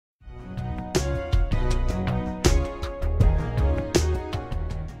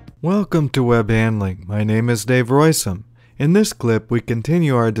Welcome to Web Handling. My name is Dave Roisum. In this clip, we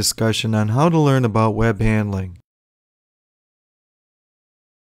continue our discussion on how to learn about web handling.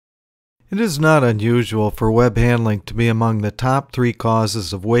 It is not unusual for web handling to be among the top 3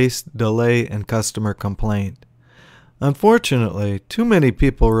 causes of waste, delay, and customer complaint. Unfortunately, too many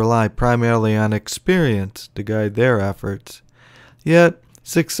people rely primarily on experience to guide their efforts. Yet,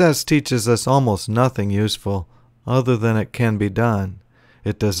 success teaches us almost nothing useful, other than it can be done.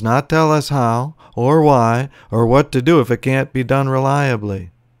 It does not tell us how, or why, or what to do if it can't be done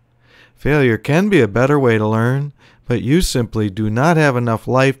reliably. Failure can be a better way to learn, but you simply do not have enough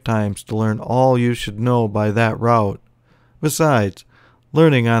lifetimes to learn all you should know by that route. Besides,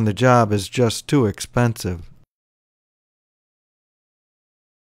 learning on the job is just too expensive.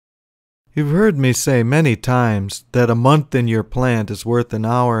 You've heard me say many times that a month in your plant is worth an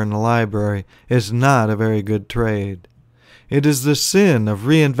hour in the library is not a very good trade. It is the sin of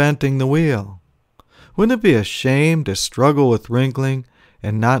reinventing the wheel. Wouldn't it be a shame to struggle with wrinkling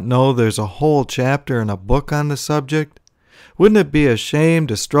and not know there's a whole chapter in a book on the subject? Wouldn't it be a shame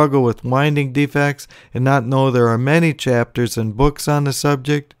to struggle with winding defects and not know there are many chapters and books on the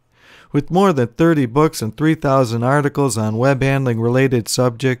subject? With more than 30 books and 3,000 articles on web handling related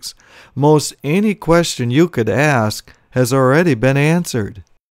subjects, most any question you could ask has already been answered.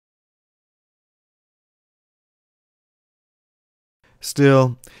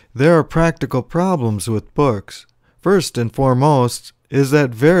 Still, there are practical problems with books. First and foremost is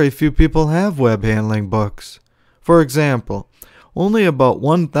that very few people have web handling books. For example, only about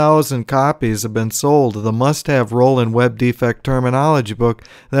 1,000 copies have been sold of the must-have roll-in web defect terminology book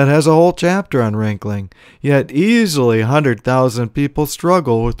that has a whole chapter on wrinkling, yet easily 100,000 people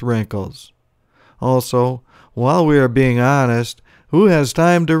struggle with wrinkles. Also, while we are being honest, who has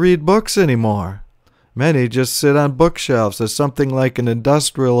time to read books anymore? Many just sit on bookshelves as something like an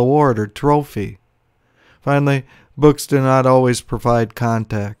industrial award or trophy. Finally, books do not always provide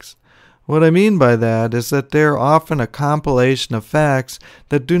context. What I mean by that is that they are often a compilation of facts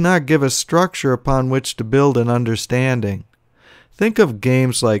that do not give a structure upon which to build an understanding. Think of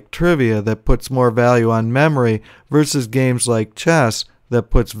games like trivia that puts more value on memory versus games like chess that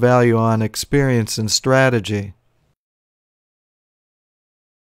puts value on experience and strategy.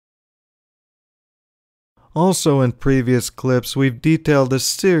 Also, in previous clips, we've detailed the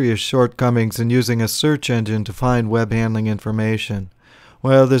serious shortcomings in using a search engine to find web handling information.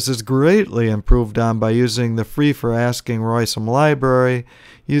 While this is greatly improved on by using the free-for-asking Roisum library,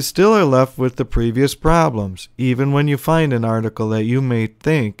 you still are left with the previous problems, even when you find an article that you may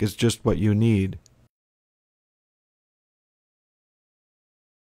think is just what you need.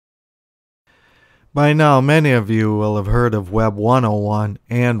 By now, many of you will have heard of Web 101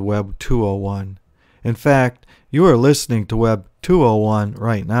 and Web 201. In fact, you are listening to Web 201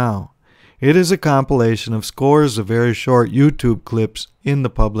 right now. It is a compilation of scores of very short YouTube clips in the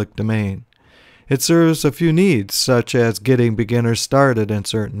public domain. It serves a few needs, such as getting beginners started in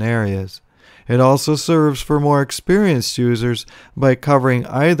certain areas. It also serves for more experienced users by covering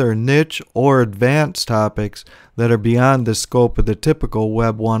either niche or advanced topics that are beyond the scope of the typical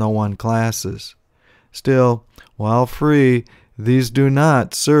Web 101 classes. Still, while free, these do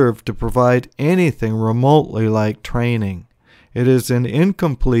not serve to provide anything remotely like training. It is an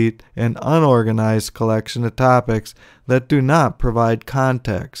incomplete and unorganized collection of topics that do not provide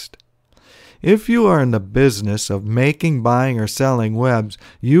context. If you are in the business of making, buying, or selling webs,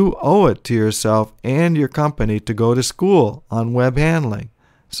 you owe it to yourself and your company to go to school on web handling,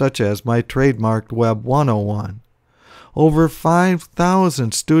 such as my trademarked Web 101. Over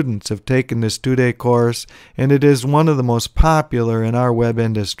 5,000 students have taken this 2-day course, and it is one of the most popular in our web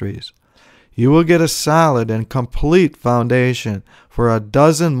industries. You will get a solid and complete foundation for a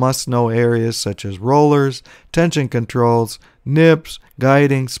dozen must-know areas such as rollers, tension controls, nips,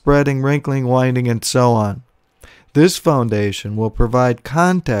 guiding, spreading, wrinkling, winding, and so on. This foundation will provide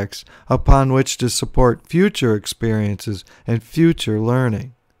context upon which to support future experiences and future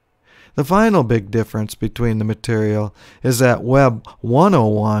learning. The final big difference between the material is that Web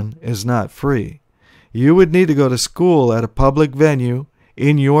 101 is not free. You would need to go to school at a public venue,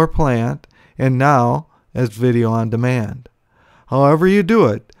 in your plant, and now as video on demand. However you do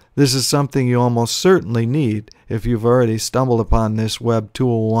it, this is something you almost certainly need if you've already stumbled upon this Web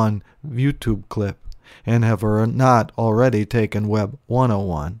 201 YouTube clip and have not already taken Web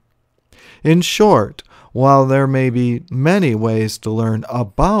 101. In short, while there may be many ways to learn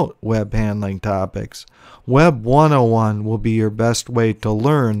about web handling topics, Web 101 will be your best way to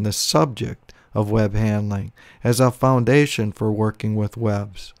learn the subject of web handling as a foundation for working with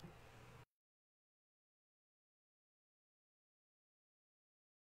webs.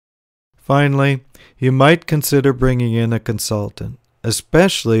 Finally, you might consider bringing in a consultant,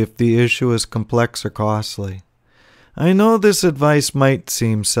 especially if the issue is complex or costly. I know this advice might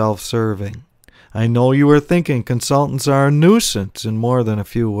seem self-serving. I know you are thinking consultants are a nuisance in more than a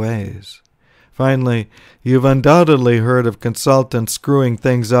few ways. Finally, you've undoubtedly heard of consultants screwing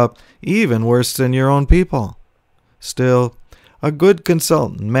things up even worse than your own people. Still, a good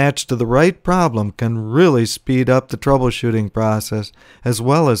consultant matched to the right problem can really speed up the troubleshooting process as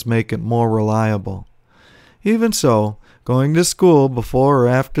well as make it more reliable. Even so, going to school before or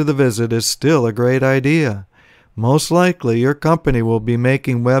after the visit is still a great idea. Most likely your company will be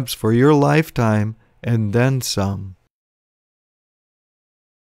making webs for your lifetime and then some.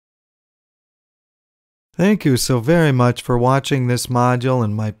 Thank you so very much for watching this module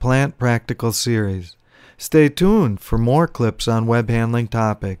in my Plant Practical series. Stay tuned for more clips on web handling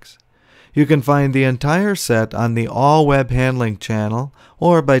topics. You can find the entire set on the All Web Handling channel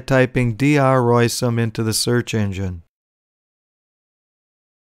or by typing Dr. Roisum into the search engine.